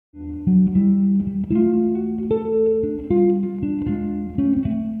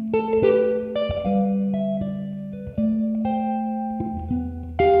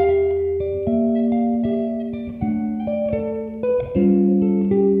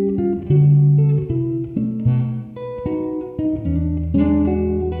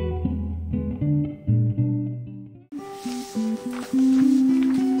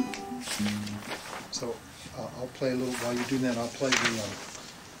So I'll play a little, while you're doing that, I'll play the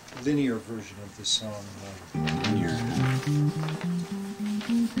linear version of the song. Linear.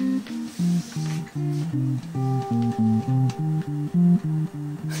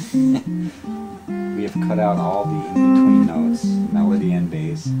 We have cut out all the in-between notes, melody and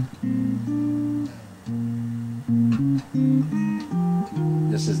bass.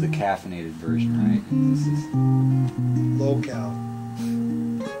 This is the caffeinated version, right? This is low cal.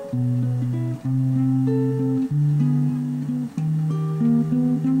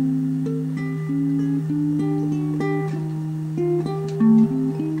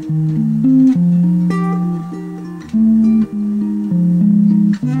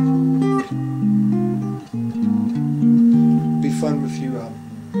 Fun if you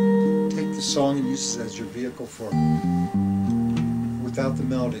take the song and use it as your vehicle for without the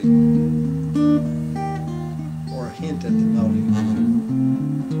melody or a hint at the melody,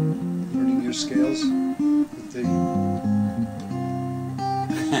 learning your scales with the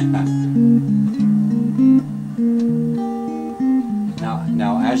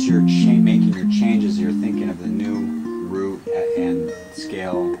now as you're making your changes, you're thinking of the new root and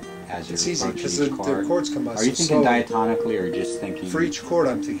scale as you're approaching because each the chord. chords come by Are you so thinking slowly. diatonically or just thinking... For each chord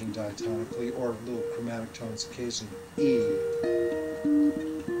I'm thinking diatonically or little chromatic tones occasionally. E.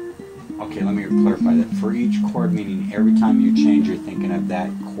 Okay, let me clarify that. For each chord, meaning every time you change, you're thinking of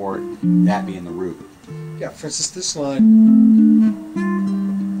that chord, that being the root. Yeah, for instance, this line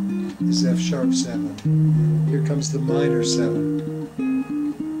is F sharp 7. Here comes the minor 7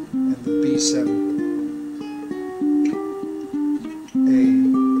 and the B7.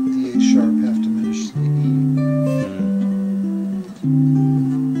 Sharp half diminished the E.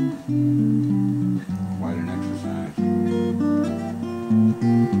 Quite an exercise.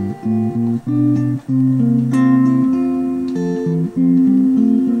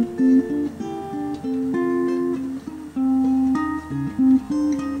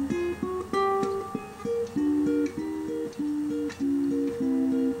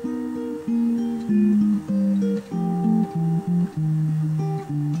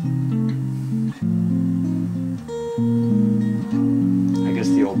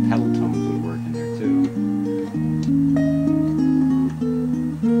 The old pedal tones would work in there too.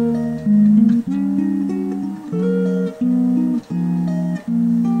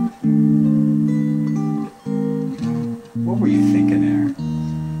 What were you thinking there?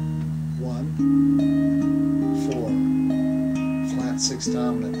 1, 4, flat 6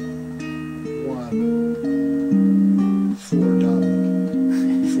 dominant. 1, 4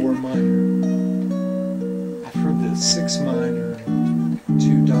 dominant. 4 minor. I've heard this. 6 minor.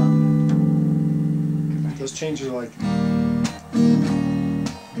 2 dominant. Those changes are like playing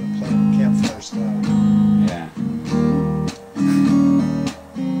campfire style. Yeah.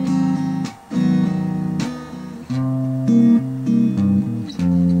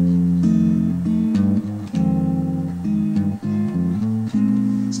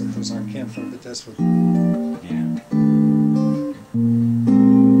 Except those aren't campfire, but that's what. Yeah.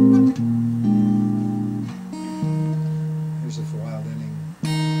 Here's a wild ending.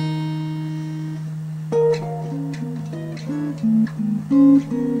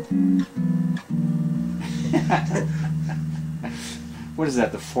 What is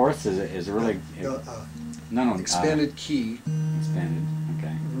that? The fourth is it really? No. Expanded key. Expanded.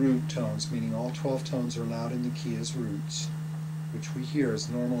 Okay. Root tones, meaning all 12 tones are allowed in the key as roots, which we hear as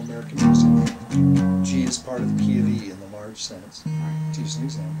normal American music. G is part of the key of the E in the large sense. To use an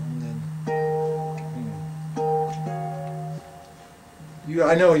example, and then.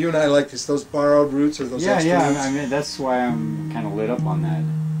 I know you and I like this. Those borrowed roots or those extra roots. I mean that's why I'm kind of lit up on that.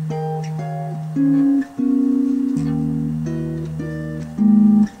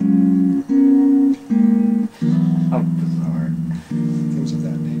 How bizarre. Things of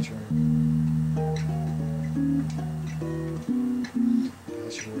that nature. I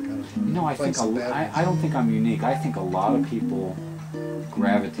should work on it. No, I don't think I'm unique. I think a lot of people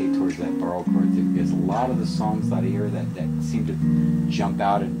gravitate towards that borrowed chord thing because a lot of the songs that I hear that seem to jump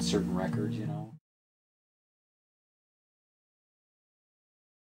out in certain records, you know.